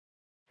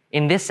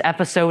In this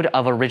episode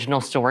of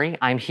Original Story,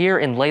 I'm here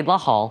in Laidlaw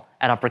Hall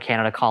at Upper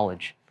Canada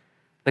College.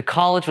 The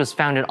college was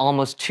founded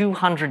almost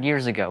 200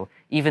 years ago,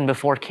 even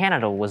before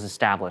Canada was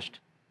established.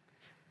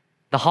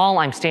 The hall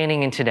I'm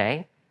standing in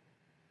today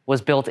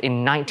was built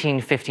in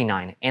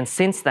 1959, and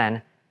since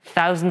then,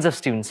 thousands of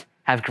students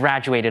have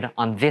graduated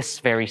on this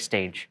very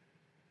stage.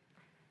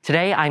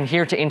 Today, I'm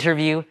here to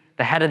interview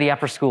the head of the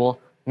upper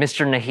school,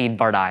 Mr. Nahid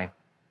Bardai.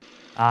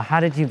 How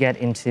did you get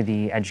into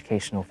the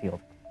educational field?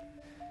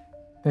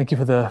 Thank you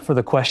for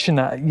the question.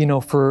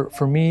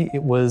 For me,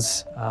 it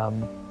was a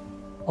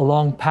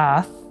long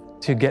path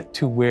to get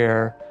to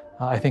where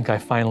I think I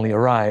finally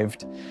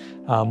arrived.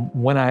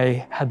 When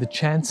I had the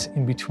chance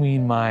in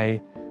between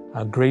my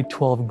grade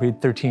 12 and grade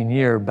 13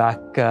 year, back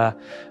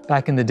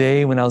in the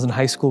day when I was in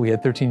high school, we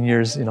had 13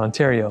 years in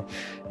Ontario.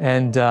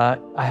 And I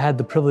had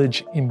the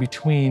privilege in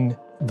between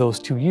those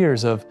 2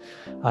 years of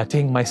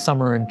taking my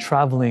summer and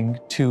traveling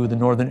to the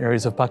northern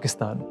areas of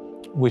Pakistan,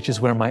 which is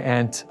where my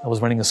aunt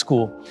was running a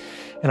school.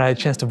 And I had a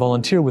chance to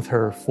volunteer with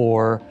her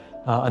for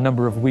a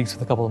number of weeks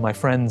with a couple of my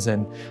friends,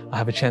 and I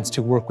have a chance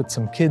to work with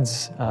some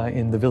kids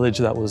in the village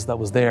that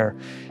was there.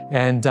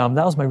 And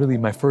that was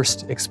my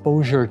first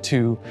exposure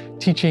to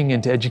teaching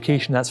and to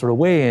education, that sort of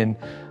way, and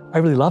I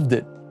really loved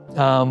it.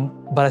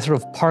 But I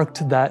sort of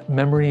parked that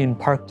memory and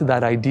parked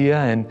that idea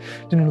and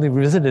didn't really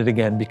revisit it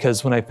again,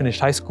 because when I finished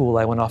high school,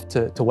 I went off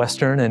to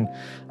Western and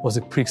was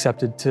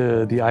pre-accepted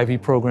to the Ivy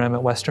program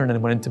at Western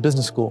and went into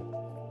business school.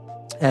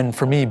 And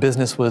for me,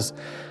 business was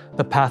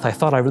the path I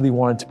thought I really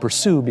wanted to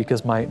pursue,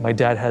 because my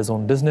dad has his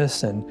own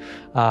business, and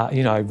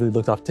I really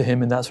looked up to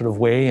him in that sort of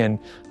way, and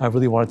I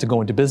really wanted to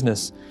go into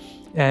business.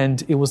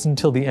 And it was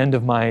until the end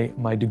of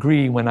my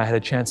degree when I had a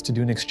chance to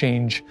do an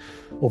exchange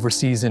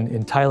overseas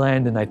in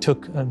Thailand, and I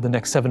took the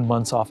next 7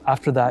 months off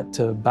after that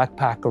to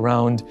backpack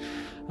around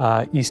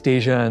East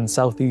Asia and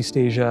Southeast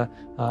Asia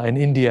and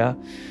India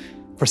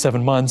for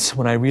 7 months,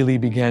 when I really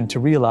began to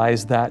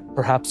realize that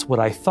perhaps what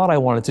I thought I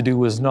wanted to do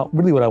was not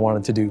really what I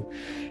wanted to do.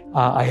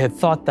 I had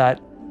thought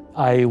that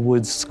I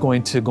was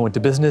going to go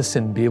into business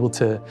and be able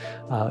to,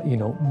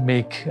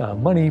 make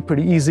money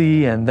pretty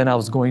easy, and then I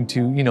was going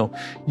to,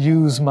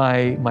 use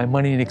my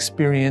money and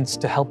experience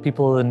to help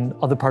people in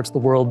other parts of the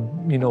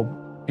world,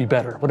 be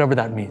better, whatever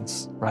that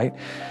means, right?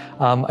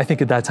 I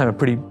think at that time a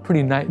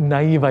pretty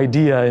naive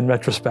idea in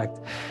retrospect.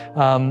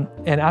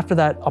 And after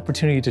that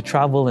opportunity to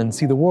travel and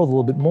see the world a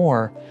little bit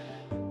more,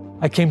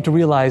 I came to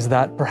realize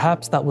that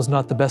perhaps that was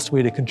not the best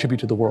way to contribute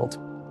to the world.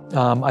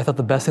 I thought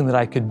the best thing that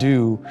I could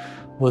do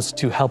was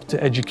to help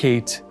to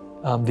educate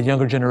the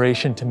younger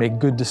generation to make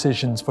good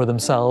decisions for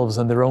themselves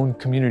and their own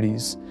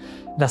communities.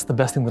 That's the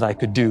best thing that I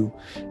could do.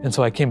 And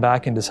so I came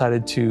back and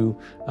decided to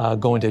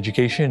go into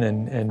education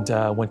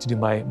and went to do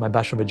my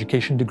Bachelor of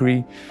Education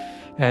degree,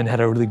 and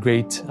had a really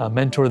great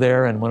mentor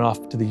there, and went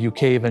off to the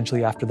UK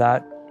eventually after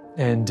that,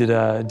 and did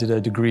a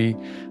degree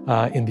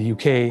in the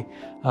UK,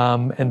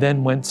 and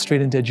then went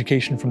straight into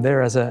education from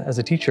there as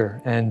a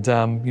teacher, and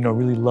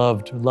really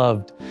loved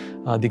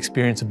the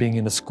experience of being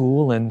in a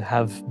school, and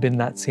have been in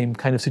that same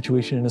kind of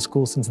situation in a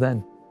school since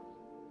then.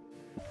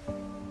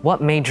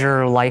 What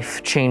major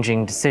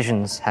life-changing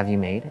decisions have you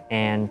made?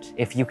 And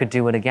if you could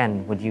do it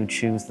again, would you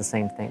choose the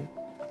same thing?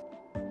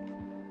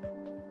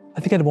 I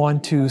think I'd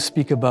want to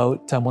speak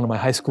about one of my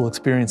high school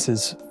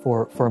experiences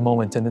for a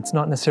moment. And it's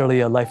not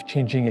necessarily a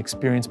life-changing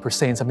experience per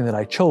se and something that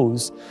I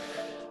chose,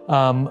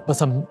 but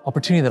some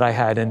opportunity that I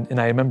had. And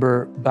I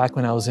remember back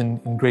when I was in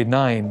grade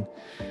 9,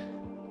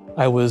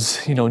 I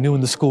was new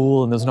in the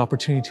school, and there was an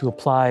opportunity to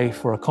apply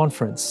for a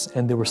conference.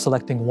 And they were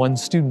selecting one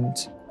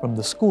student from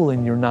the school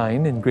in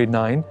grade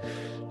 9,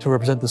 to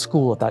represent the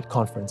school at that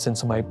conference. And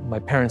so my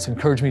parents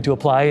encouraged me to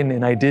apply,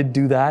 and I did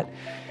do that.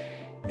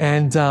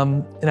 And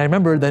I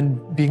remember then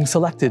being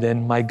selected,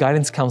 and my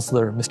guidance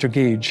counselor, Mr.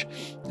 Gage,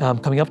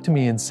 coming up to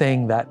me and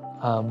saying that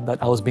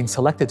I was being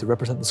selected to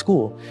represent the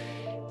school.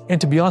 And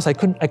to be honest, I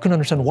couldn't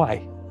understand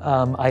why.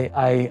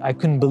 I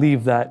couldn't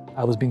believe that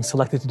I was being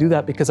selected to do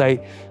that, because I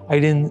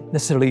didn't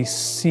necessarily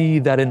see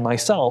that in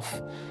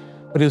myself.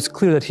 But it was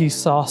clear that he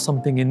saw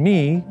something in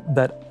me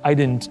that I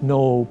didn't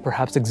know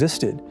perhaps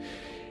existed.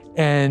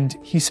 And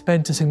he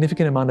spent a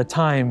significant amount of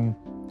time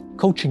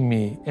coaching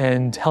me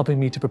and helping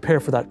me to prepare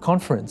for that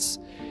conference.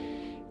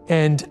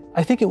 And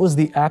I think it was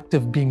the act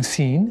of being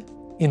seen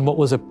in what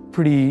was a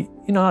pretty,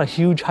 not a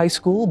huge high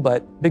school,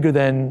 but bigger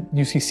than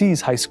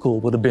UCC's high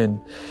school would have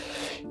been.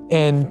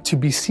 And to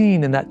be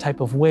seen in that type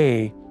of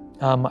way,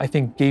 I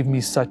think gave me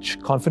such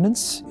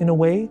confidence in a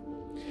way,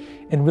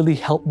 and really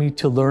helped me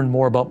to learn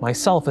more about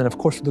myself. And of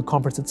course, the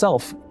conference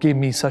itself gave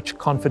me such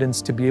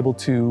confidence to be able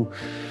to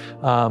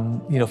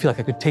feel like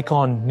I could take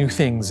on new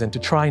things and to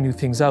try new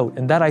things out.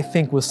 And that, I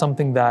think, was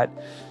something that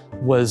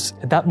was,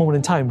 at that moment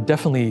in time,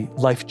 definitely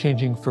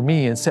life-changing for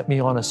me and set me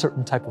on a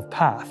certain type of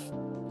path.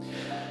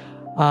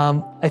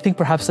 I think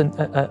perhaps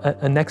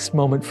a next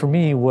moment for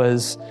me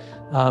was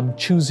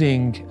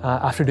choosing,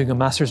 after doing a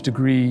master's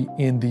degree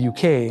in the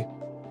UK,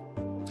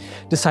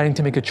 deciding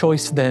to make a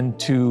choice then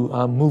to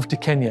move to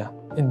Kenya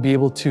and be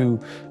able to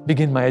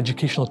begin my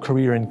educational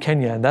career in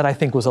Kenya. And that, I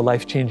think, was a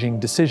life-changing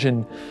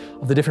decision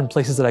of the different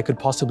places that I could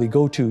possibly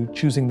go to,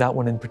 choosing that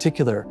one in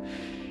particular.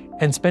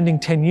 And spending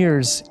 10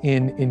 years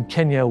in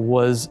Kenya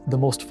was the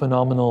most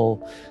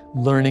phenomenal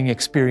learning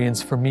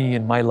experience for me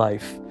in my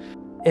life.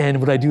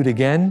 And would I do it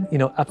again?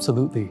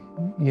 Absolutely.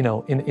 In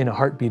a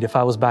heartbeat. If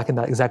I was back in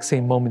that exact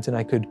same moment and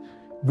I could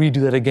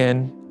redo that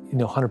again,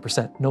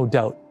 100%, no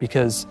doubt.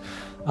 Because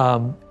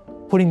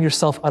putting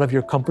yourself out of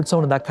your comfort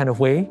zone in that kind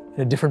of way,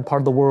 in a different part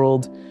of the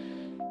world,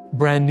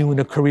 brand new in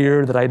a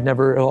career that I'd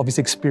never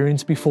obviously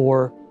experienced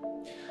before,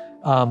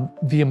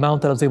 the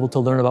amount that I was able to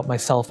learn about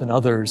myself and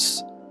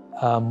others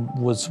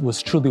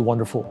was truly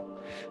wonderful.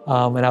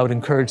 And I would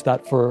encourage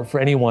that for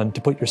anyone,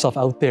 to put yourself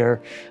out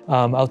there,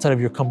 outside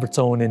of your comfort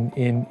zone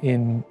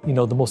in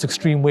the most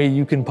extreme way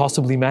you can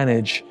possibly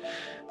manage.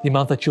 The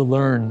amount that you'll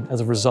learn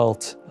as a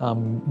result,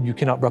 you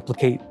cannot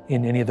replicate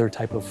in any other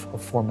type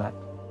of format.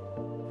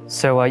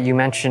 So you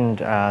mentioned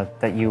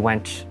that you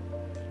went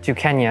to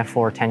Kenya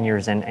for 10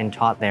 years and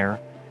taught there.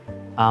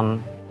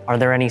 Are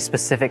there any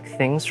specific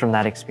things from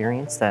that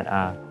experience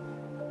that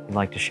you'd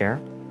like to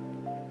share?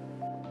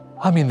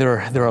 I mean, there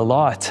are a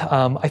lot.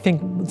 I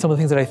think some of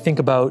the things that I think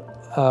about,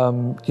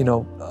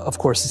 of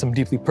course, some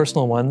deeply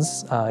personal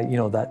ones,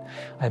 that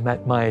I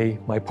met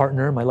my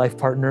partner, my life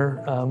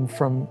partner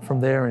from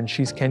there, and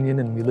she's Kenyan,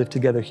 and we live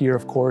together here,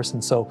 of course.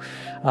 And so,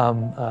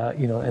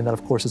 and that,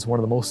 of course, is one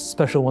of the most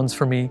special ones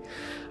for me.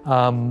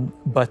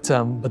 But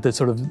the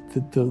sort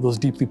of those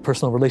deeply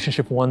personal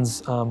relationship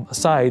ones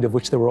aside, of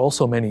which there were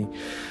also many,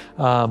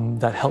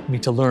 that helped me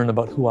to learn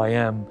about who I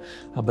am,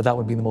 but that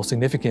would be the most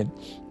significant.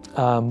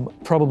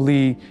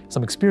 Probably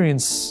some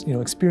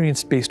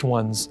experience-based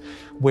ones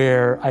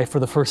where I, for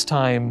the first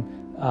time,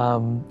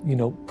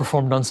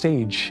 performed on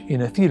stage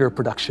in a theater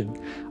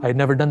production. I had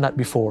never done that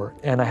before,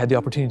 and I had the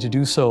opportunity to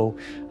do so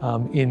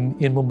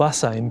in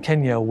Mombasa, in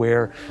Kenya,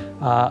 where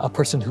a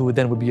person who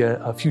would be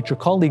a future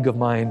colleague of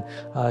mine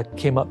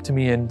came up to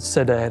me and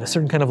said I had a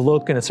certain kind of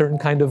look and a certain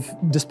kind of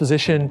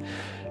disposition,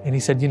 and he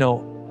said,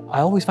 I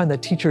always find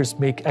that teachers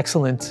make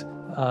excellent,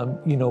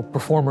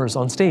 performers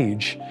on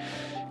stage,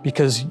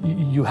 because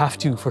you have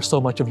to, for so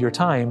much of your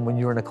time when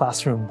you're in a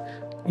classroom,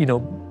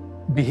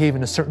 behave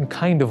in a certain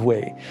kind of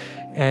way.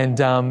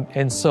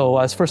 And so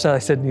as first I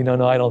said,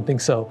 no, I don't think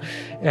so.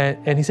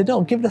 And he said,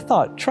 no, give it a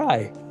thought,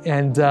 try.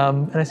 And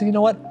I said, you know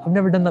what, I've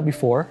never done that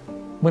before.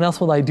 When else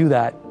will I do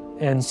that?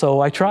 And so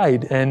I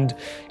tried and,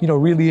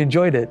 really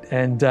enjoyed it.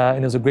 And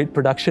it was a great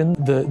production.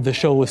 The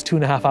show was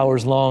 2.5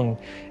 hours long,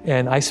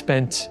 and I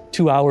spent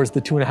 2 hours,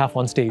 the 2.5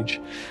 on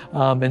stage.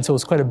 And so it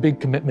was quite a big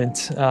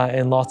commitment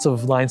and lots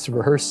of lines to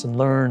rehearse and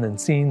learn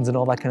and scenes and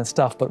all that kind of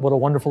stuff. But what a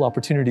wonderful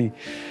opportunity.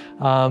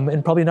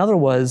 And probably another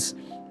was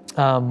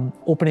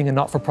opening a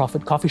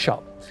not-for-profit coffee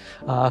shop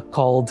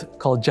called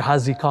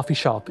Jahazi Coffee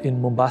Shop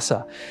in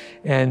Mombasa,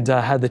 and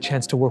had the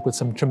chance to work with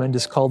some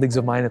tremendous colleagues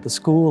of mine at the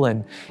school,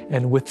 and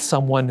with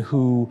someone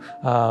who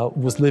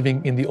was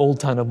living in the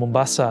old town of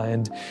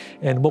Mombasa.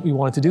 And what we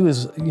wanted to do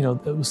is,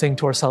 saying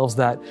to ourselves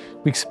that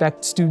we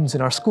expect students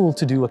in our school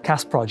to do a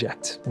CAS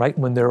project, right,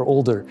 when they're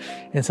older,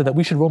 and so that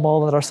we should role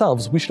model that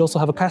ourselves. We should also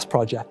have a CAS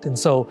project. And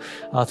so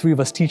 3 of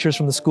us teachers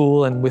from the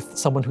school, and with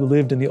someone who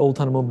lived in the old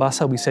town of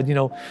Mombasa, we said,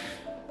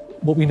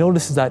 what we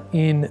noticed is that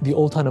in the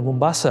old town of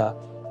Mombasa,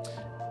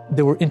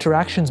 there were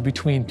interactions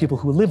between people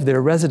who live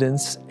there,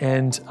 residents,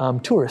 and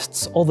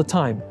tourists all the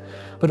time.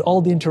 But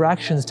all the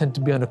interactions tend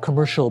to be on a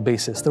commercial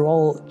basis. They're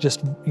all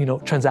just,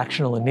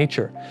 transactional in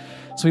nature.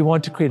 So we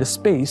wanted to create a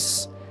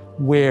space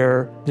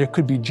where there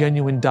could be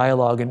genuine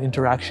dialogue and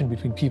interaction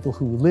between people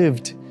who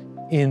lived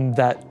in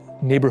that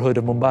neighborhood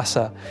of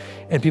Mombasa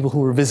and people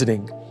who were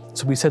visiting.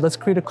 So we said, let's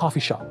create a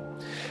coffee shop,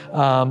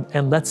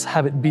 and let's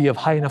have it be of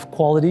high enough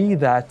quality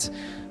that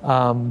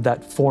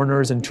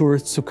foreigners and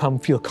tourists who come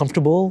feel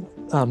comfortable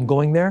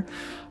going there,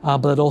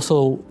 but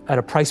also at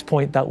a price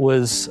point that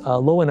was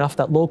low enough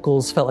that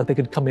locals felt like they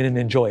could come in and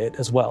enjoy it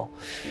as well.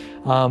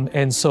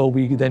 And so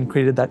we then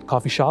created that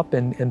coffee shop,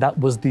 and that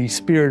was the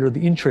spirit or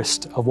the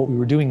interest of what we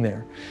were doing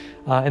there.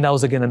 And that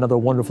was, again, another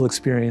wonderful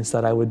experience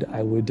that I would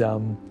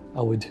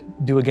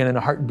do again in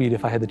a heartbeat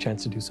if I had the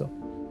chance to do so.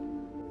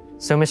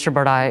 So, Mr.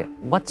 Bardai,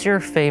 what's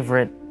your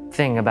favorite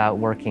thing about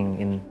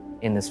working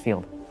in this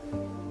field?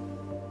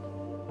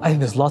 I think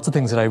there's lots of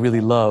things that I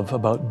really love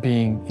about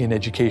being in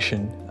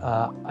education.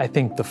 I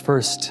think the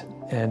first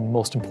and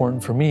most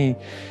important for me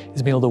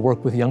is being able to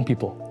work with young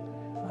people.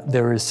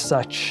 There is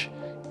such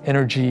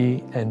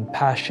energy and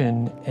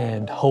passion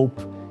and hope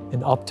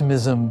and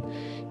optimism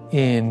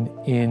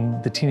in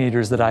the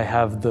teenagers that I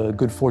have the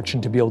good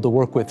fortune to be able to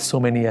work with, so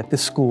many at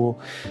this school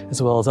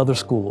as well as other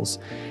schools.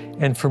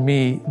 And for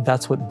me,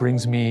 that's what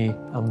brings me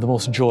the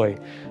most joy.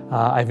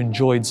 I've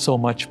enjoyed so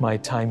much my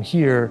time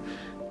here,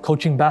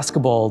 coaching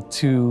basketball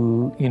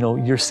to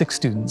year 6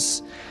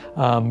 students,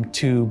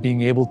 to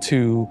being able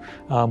to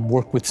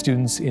work with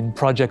students in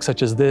projects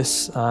such as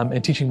this,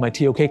 and teaching my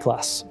TOK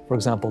class, for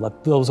example.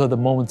 Those are the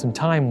moments in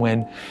time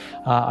when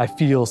I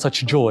feel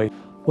such joy.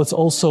 What's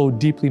also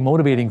deeply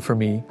motivating for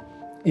me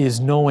is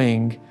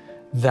knowing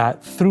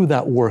that through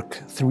that work,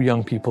 through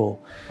young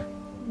people,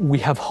 we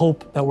have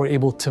hope that we're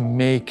able to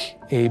make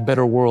a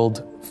better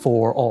world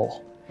for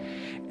all.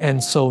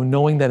 And so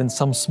knowing that in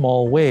some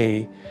small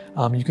way,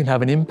 you can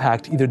have an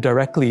impact either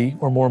directly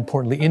or more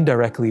importantly,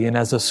 indirectly. And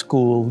as a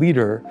school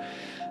leader,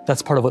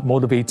 that's part of what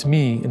motivates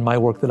me in my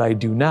work that I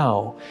do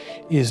now,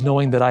 is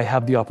knowing that I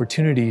have the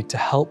opportunity to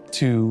help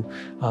to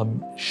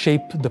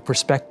shape the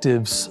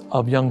perspectives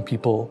of young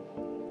people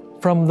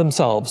from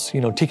themselves,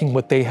 taking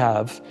what they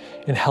have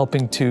and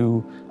helping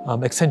to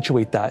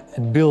accentuate that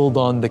and build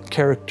on the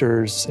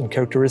characters and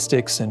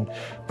characteristics and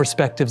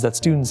perspectives that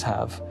students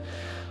have,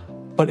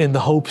 but in the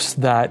hopes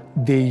that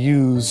they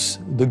use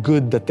the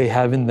good that they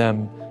have in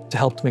them to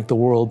help to make the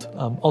world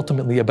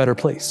ultimately a better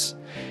place.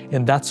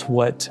 And that's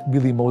what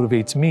really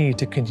motivates me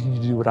to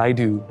continue to do what I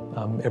do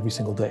every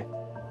single day.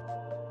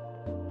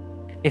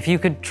 If you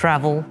could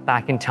travel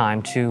back in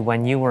time to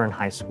when you were in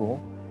high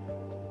school,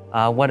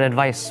 what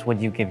advice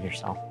would you give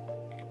yourself?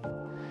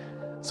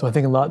 So I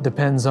think a lot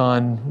depends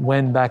on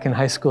when back in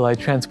high school I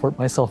transport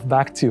myself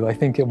back to. I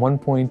think at one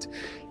point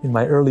in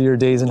my earlier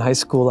days in high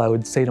school, I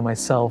would say to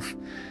myself,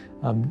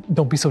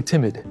 don't be so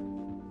timid.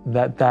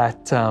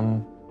 That's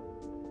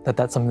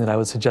something that I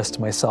would suggest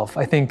to myself.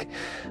 I think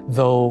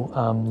though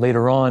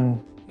later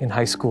on in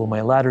high school,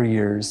 my latter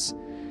years,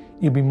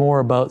 it'd be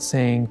more about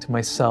saying to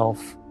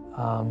myself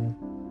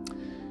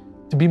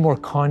to be more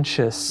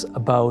conscious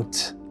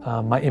about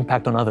my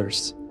impact on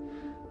others,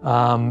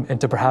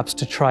 and to perhaps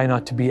to try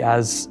not to be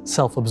as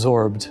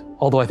self-absorbed,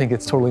 although I think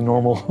it's totally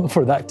normal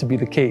for that to be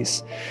the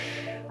case,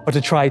 but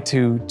to try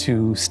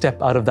to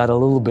step out of that a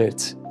little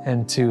bit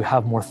and to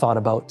have more thought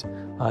about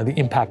the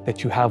impact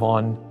that you have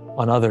on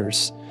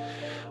others.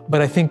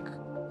 But I think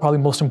probably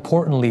most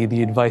importantly,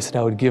 the advice that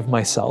I would give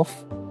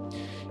myself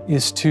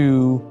is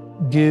to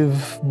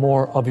give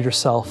more of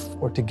yourself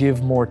or to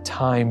give more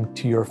time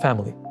to your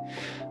family.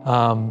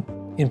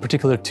 In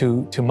particular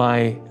to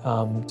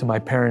my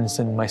parents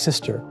and my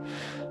sister.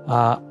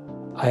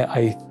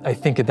 I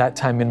think at that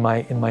time in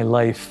my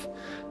life,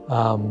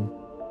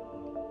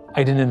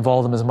 I didn't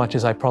involve them as much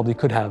as I probably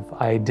could have.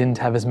 I didn't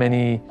have as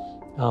many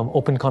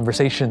open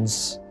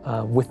conversations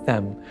with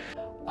them.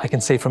 I can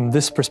say from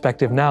this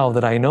perspective now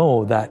that I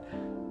know that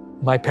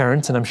my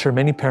parents, and I'm sure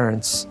many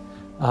parents,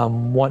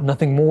 want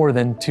nothing more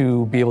than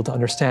to be able to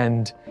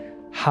understand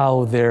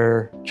how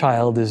their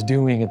child is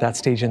doing at that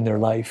stage in their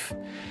life.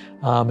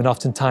 And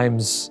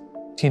oftentimes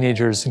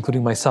teenagers,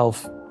 including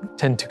myself,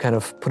 tend to kind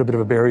of put a bit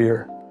of a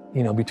barrier,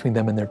 between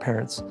them and their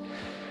parents.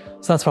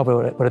 So that's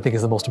probably what I think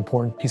is the most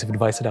important piece of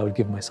advice that I would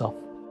give myself.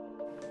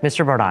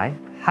 Mr. Bardai,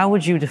 how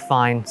would you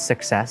define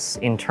success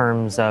in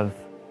terms of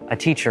a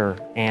teacher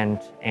and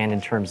in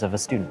terms of a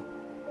student?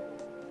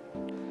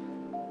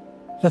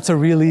 That's a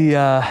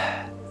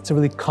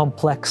really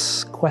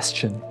complex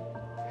question.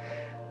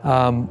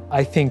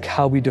 I think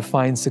how we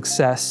define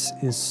success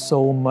is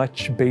so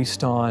much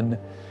based on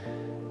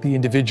the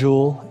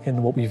individual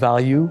and what we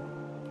value,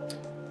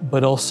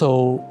 but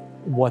also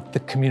what the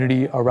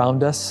community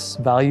around us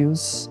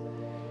values.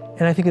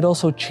 And I think it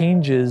also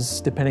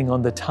changes depending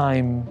on the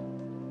time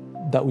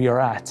that we are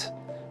at.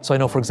 So I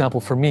know, for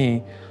example, for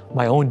me,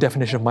 my own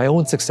definition of my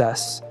own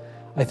success,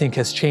 I think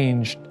has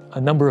changed a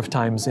number of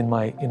times in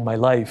my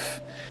life.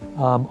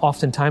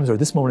 Oftentimes, or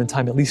this moment in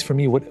time, at least for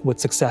me,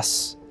 what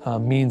success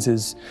means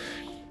is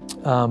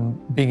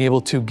being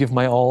able to give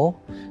my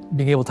all,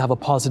 being able to have a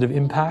positive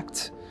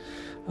impact,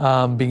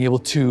 being able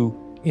to,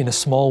 in a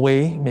small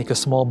way, make a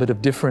small bit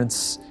of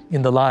difference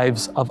in the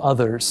lives of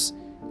others,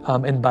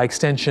 and by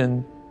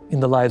extension, in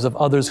the lives of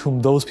others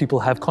whom those people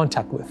have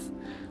contact with,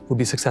 would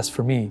be success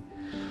for me.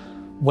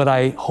 What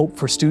I hope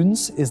for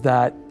students is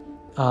that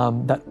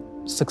that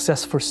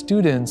success for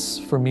students,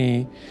 for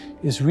me,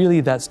 is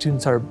really that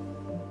students are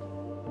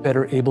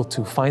better able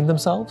to find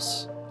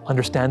themselves,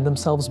 understand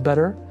themselves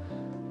better,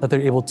 that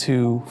they're able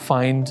to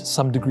find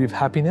some degree of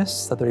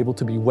happiness, that they're able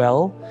to be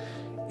well,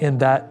 and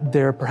that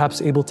they're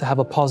perhaps able to have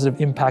a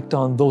positive impact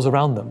on those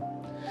around them.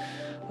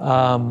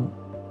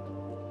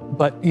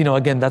 But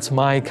again, that's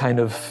my kind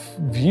of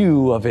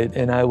view of it,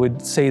 and I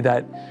would say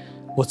that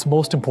what's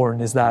most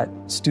important is that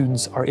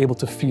students are able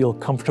to feel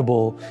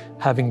comfortable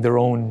having their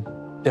own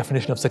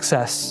definition of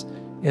success,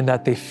 and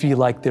that they feel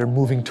like they're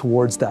moving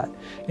towards that,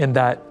 and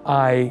that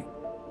I,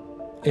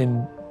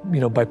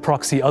 by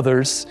proxy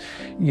others,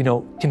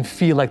 can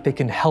feel like they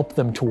can help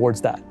them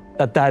towards that.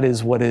 That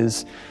is what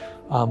is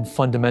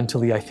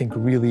fundamentally, I think,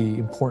 really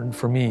important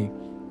for me.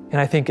 And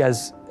I think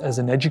as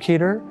an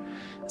educator,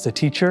 as a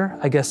teacher,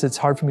 I guess it's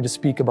hard for me to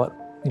speak about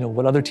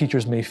what other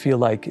teachers may feel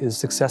like is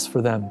success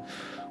for them.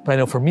 But I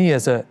know for me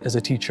as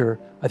a teacher,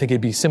 I think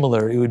it'd be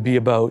similar. It would be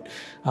about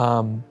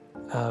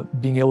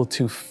being able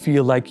to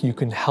feel like you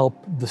can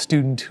help the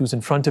student who's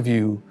in front of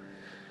you,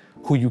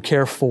 who you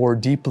care for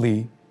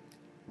deeply,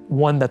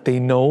 one, that they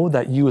know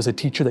that you as a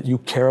teacher, that you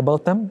care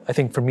about them. I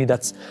think for me,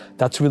 that's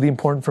really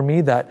important for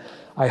me, that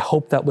I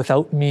hope that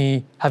without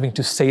me having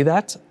to say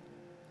that,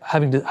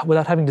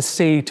 without having to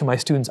say to my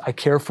students, I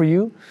care for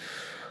you,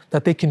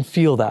 that they can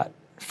feel that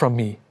from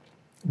me.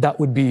 That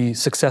would be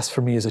success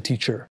for me as a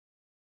teacher.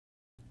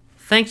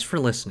 Thanks for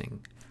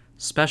listening.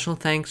 Special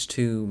thanks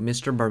to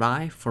Mr.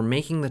 Bardai for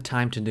making the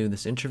time to do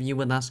this interview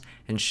with us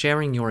and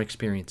sharing your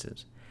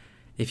experiences.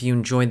 If you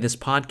enjoyed this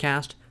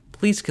podcast,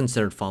 please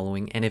consider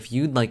following, and if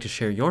you'd like to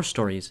share your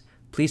stories,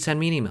 please send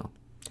me an email.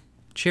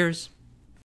 Cheers.